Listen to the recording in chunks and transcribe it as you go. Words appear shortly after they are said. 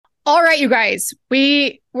All right, you guys,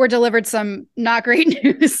 we were delivered some not great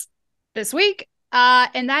news this week.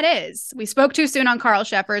 And that is, we spoke too soon on Carl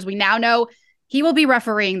Sheffers. We now know he will be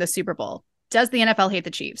refereeing the Super Bowl. Does the NFL hate the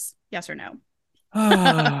Chiefs? Yes or no?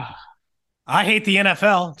 I hate the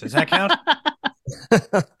NFL. Does that count?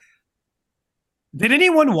 Did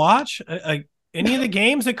anyone watch any of the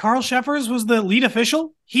games that Carl Sheffers was the lead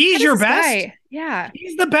official? He's your best. Guy. Yeah.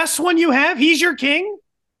 He's the best one you have. He's your king.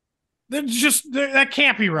 That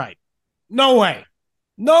can't be right. No way.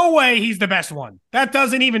 No way he's the best one. That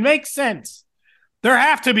doesn't even make sense. There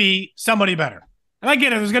have to be somebody better. And I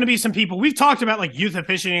get it. There's going to be some people. We've talked about like youth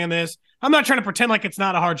officiating in this. I'm not trying to pretend like it's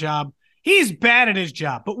not a hard job. He's bad at his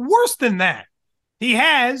job. But worse than that, he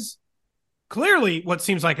has clearly what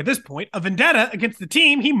seems like at this point a vendetta against the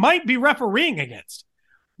team he might be refereeing against.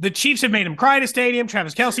 The Chiefs have made him cry at a stadium.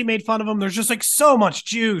 Travis Kelce made fun of him. There's just like so much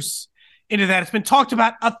juice into that. It's been talked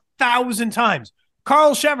about 1,000 times.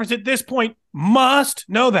 Carl Sheffers at this point must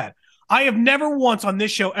know that. I have never once on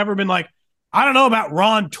this show ever been like, I don't know about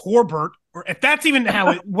Ron Torbert, or if that's even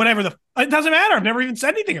how it, whatever the, it doesn't matter. I've never even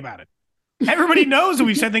said anything about it. Everybody knows that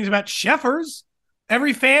we've said things about Sheffers.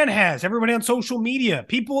 Every fan has. Everybody on social media.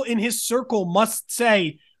 People in his circle must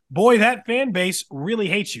say, boy, that fan base really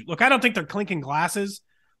hates you. Look, I don't think they're clinking glasses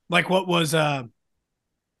like what was,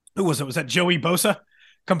 who was it? Was that Joey Bosa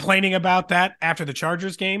complaining about that after the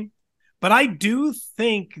Chargers game? But I do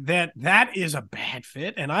think that that is a bad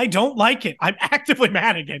fit, and I don't like it. I'm actively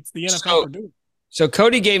mad against the NFL for doing it. So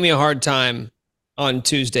Cody gave me a hard time on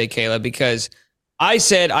Tuesday, Kayla, because I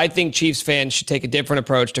said I think Chiefs fans should take a different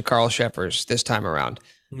approach to Carl Sheffers this time around.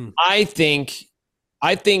 I think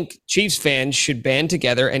Chiefs fans should band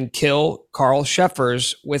together and kill Carl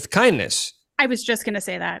Sheffers with kindness. I was just going to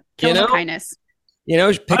say that. Kill with kindness. You know,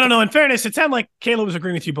 I don't know. In fairness, it sounded like Kayla was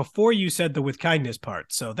agreeing with you before you said the with kindness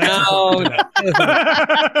part. So that's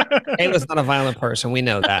Kayla's not a violent person. We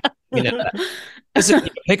know that. Listen,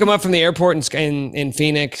 pick him up from the airport in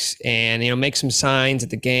Phoenix, and make some signs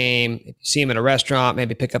at the game. If you see him at a restaurant,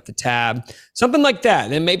 maybe pick up the tab, something like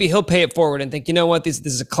that. Then maybe he'll pay it forward and think, you know what, this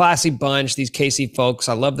is a classy bunch. These KC folks,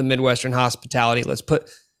 I love the Midwestern hospitality. Let's put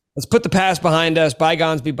the past behind us.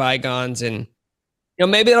 Bygones be bygones, and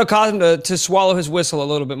maybe it'll cause him to swallow his whistle a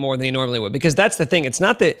little bit more than he normally would. Because that's the thing. It's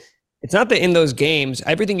not that in those games,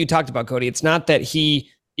 everything you talked about, Cody, it's not that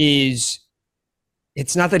he's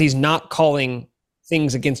not calling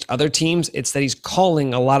things against other teams. It's that he's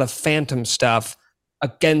calling a lot of phantom stuff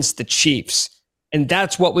against the Chiefs. And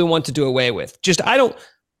that's what we want to do away with. Just, I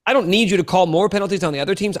don't need you to call more penalties on the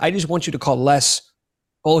other teams. I just want you to call less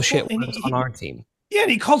bullshit on our team. Yeah,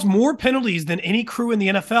 and he calls more penalties than any crew in the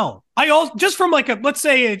NFL. Just from let's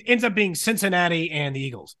say it ends up being Cincinnati and the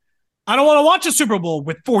Eagles. I don't want to watch a Super Bowl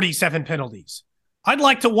with 47 penalties. I'd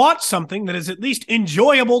like to watch something that is at least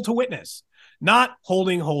enjoyable to witness. Not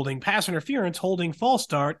holding, pass interference, holding, false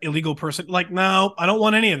start, illegal person. No, I don't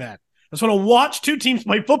want any of that. I just want to watch two teams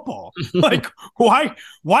play football.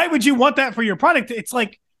 Why would you want that for your product? It's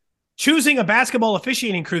like choosing a basketball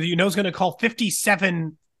officiating crew that you know is going to call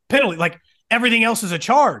 57 penalties. Everything else is a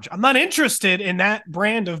charge. I'm not interested in that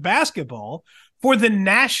brand of basketball for the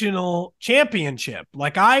national championship.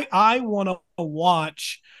 I want to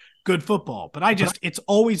watch good football, but it's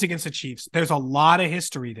always against the Chiefs. There's a lot of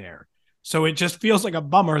history there. So it just feels like a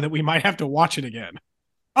bummer that we might have to watch it again.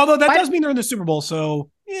 Although that does mean they're in the Super Bowl.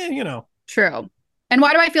 So, True. And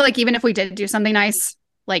why do I feel like even if we did do something nice,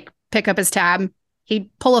 like pick up his tab, he'd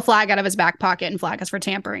pull a flag out of his back pocket and flag us for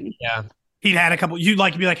tampering? Yeah. He'd had a couple. You'd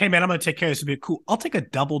be like, hey, man, I'm going to take care of this. It'd be cool. I'll take a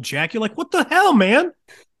double jack. You're like, what the hell, man?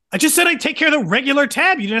 I just said I'd take care of the regular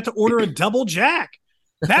tab. You didn't have to order a double jack.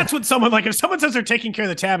 That's what if someone says they're taking care of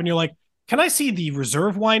the tab and you're like, can I see the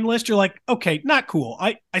reserve wine list? You're like, okay, not cool.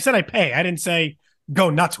 I said I pay. I didn't say go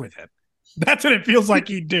nuts with it. That's what it feels like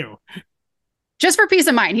he'd do. Just for peace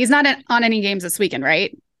of mind. He's not on any games this weekend,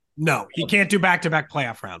 right? No, he can't do back-to-back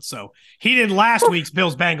playoff rounds. So he did last week's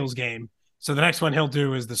Bills-Bengals game. So the next one he'll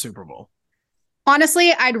do is the Super Bowl.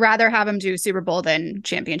 Honestly, I'd rather have him do Super Bowl than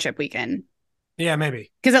championship weekend. Yeah,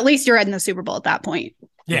 maybe. Because at least you're in the Super Bowl at that point.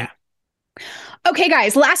 Yeah. Okay,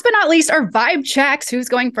 guys. Last but not least, our vibe checks. Who's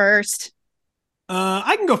going first?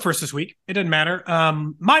 I can go first this week. It doesn't matter.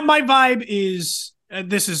 My vibe is,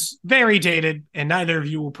 this is very dated, and neither of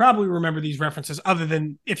you will probably remember these references other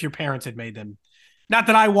than if your parents had made them. Not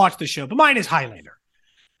that I watched the show, but mine is Highlander.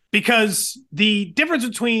 Because the difference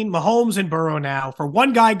between Mahomes and Burrow now, for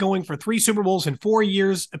one guy going for 3 Super Bowls in 4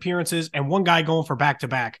 years appearances and one guy going for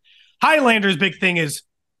back-to-back, Highlander's big thing is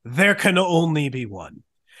there can only be one.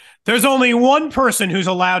 There's only one person who's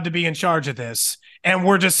allowed to be in charge of this, and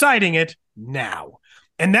we're deciding it now.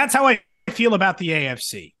 And that's how I feel about the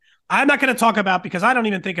AFC. I'm not going to talk about, because I don't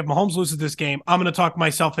even think if Mahomes loses this game, I'm going to talk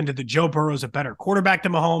myself into the Joe Burrow's a better quarterback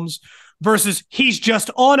than Mahomes versus he's just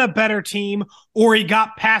on a better team or he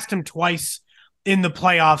got past him twice in the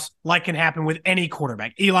playoffs, like can happen with any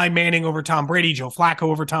quarterback. Eli Manning over Tom Brady, Joe Flacco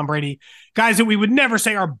over Tom Brady, guys that we would never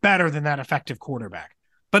say are better than that effective quarterback.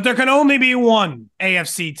 But there can only be one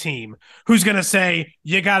AFC team who's going to say,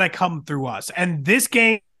 you got to come through us. And this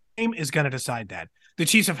game is going to decide that. The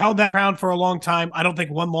Chiefs have held that ground for a long time. I don't think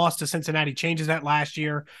one loss to Cincinnati changes that last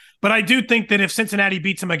year. But I do think that if Cincinnati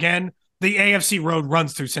beats them again, the AFC road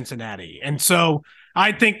runs through Cincinnati. And so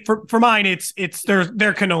I think for mine, it's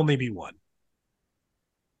there can only be one.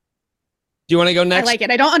 Do you want to go next? I like it.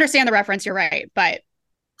 I don't understand the reference. You're right, but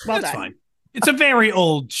That's done. Fine. It's a very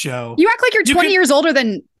old show. You act like you're 20 years older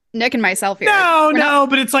than Nick and myself here. No,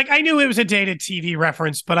 but it's like I knew it was a dated TV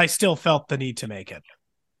reference, but I still felt the need to make it.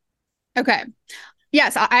 Okay.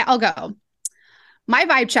 Yes, I'll go. My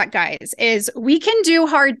vibe check, guys, is we can do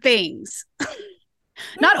hard things.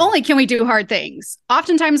 Not only can we do hard things,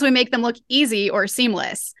 oftentimes we make them look easy or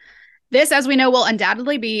seamless. This, as we know, will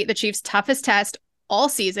undoubtedly be the Chiefs' toughest test all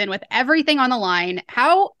season with everything on the line.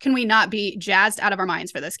 How can we not be jazzed out of our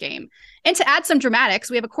minds for this game? And to add some dramatics,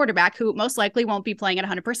 we have a quarterback who most likely won't be playing at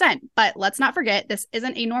 100%. But let's not forget, this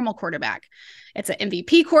isn't a normal quarterback. It's an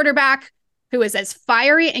MVP quarterback who is as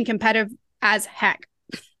fiery and competitive as heck,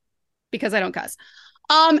 because I don't cuss.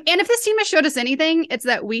 And if this team has showed us anything, it's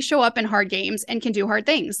that we show up in hard games and can do hard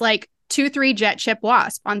things, like 2-3 jet chip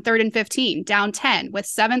wasp on 3rd and 15, down 10 with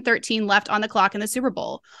 7:13 left on the clock in the Super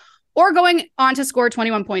Bowl, or going on to score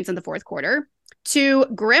 21 points in the fourth quarter, to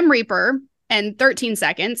Grim Reaper in 13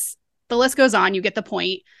 seconds. The list goes on. You get the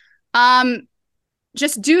point.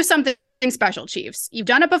 Just do something special, Chiefs. You've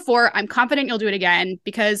done it before. I'm confident you'll do it again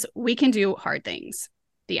because we can do hard things.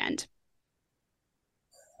 The end.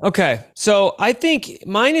 Okay, so I think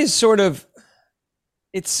mine is sort of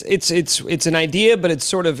it's an idea, but it's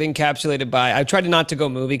sort of encapsulated by I tried not to go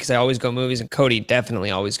movie because I always go movies, and Cody definitely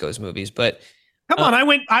always goes movies. But come on,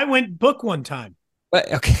 I went book one time.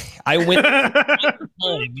 But okay, I went.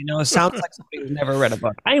 It sounds like somebody who's never read a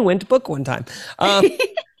book. I went book one time.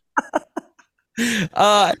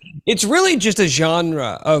 It's really just a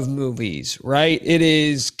genre of movies, right? It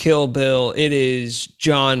is Kill Bill. It is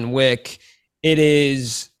John Wick. It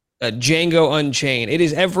is Django Unchained. It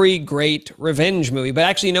is every great revenge movie. But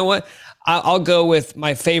actually, you know what? I'll go with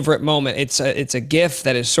my favorite moment. It's a GIF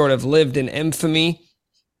that has sort of lived in infamy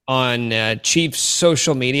on Chiefs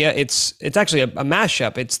social media. It's actually a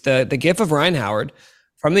mashup. It's the GIF of Ryan Howard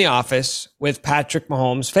from The Office with Patrick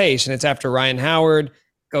Mahomes' face, and it's after Ryan Howard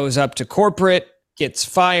goes up to corporate, gets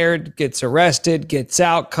fired, gets arrested, gets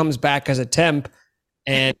out, comes back as a temp.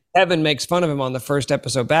 And Kevin makes fun of him on the first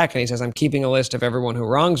episode back, and he says, I'm keeping a list of everyone who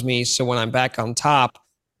wrongs me, so when I'm back on top,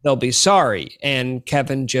 they'll be sorry. And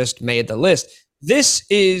Kevin just made the list. This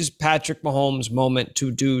is Patrick Mahomes' moment to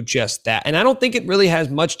do just that. And I don't think it really has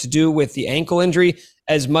much to do with the ankle injury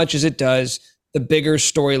as much as it does the bigger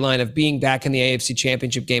storyline of being back in the AFC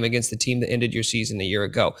Championship game against the team that ended your season a year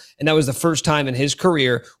ago. And that was the first time in his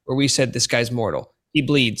career where we said, this guy's mortal. He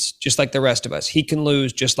bleeds just like the rest of us. He can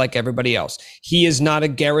lose just like everybody else. He is not a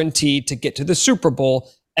guarantee to get to the Super Bowl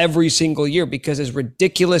every single year, because as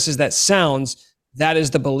ridiculous as that sounds, that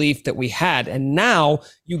is the belief that we had. And now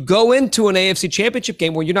you go into an AFC Championship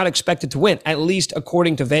game where you're not expected to win, at least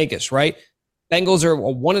according to Vegas, right? Bengals are a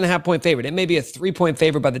 1.5 point favorite. It may be a 3 point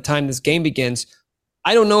favorite by the time this game begins.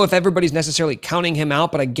 I don't know if everybody's necessarily counting him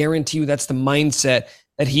out, but I guarantee you that's the mindset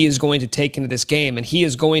that he is going to take into this game. And he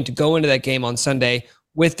is going to go into that game on Sunday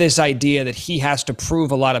with this idea that he has to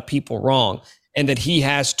prove a lot of people wrong and that he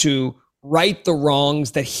has to right the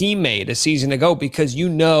wrongs that he made a season ago, because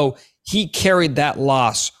he carried that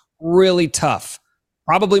loss really tough,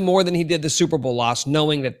 probably more than he did the Super Bowl loss,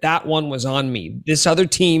 knowing that one was on me. This other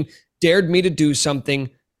team dared me to do something.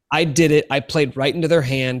 I did it. I played right into their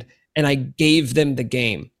hand, and I gave them the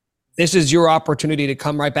game. This is your opportunity to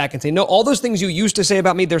come right back and say, no, all those things you used to say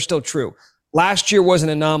about me, they're still true. Last year was an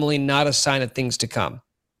anomaly, not a sign of things to come.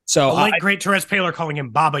 So, great Therese Paler calling him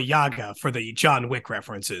Baba Yaga for the John Wick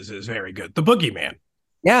references is very good. The boogeyman.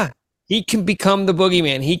 Yeah, he can become the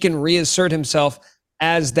boogeyman. He can reassert himself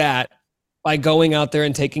as that by going out there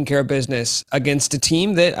and taking care of business against a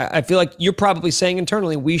team that I feel like you're probably saying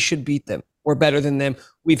internally, we should beat them. We're better than them.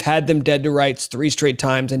 We've had them dead to rights 3 straight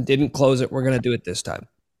times and didn't close it. We're going to do it this time.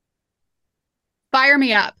 Fire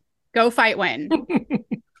me up. Go fight, win.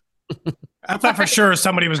 I thought for sure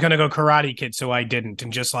somebody was going to go Karate Kid, so I didn't.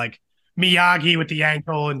 And just like Miyagi with the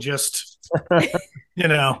ankle and just,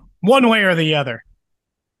 one way or the other.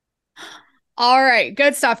 All right.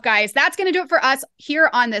 Good stuff, guys. That's going to do it for us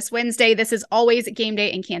here on this Wednesday. This is always game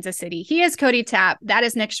day in Kansas City. He is Cody Tapp. That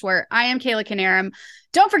is Nick Schwerdt. I am Kayla Canarum.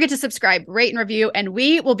 Don't forget to subscribe, rate, and review, and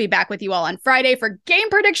we will be back with you all on Friday for game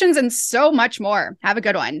predictions and so much more. Have a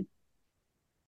good one.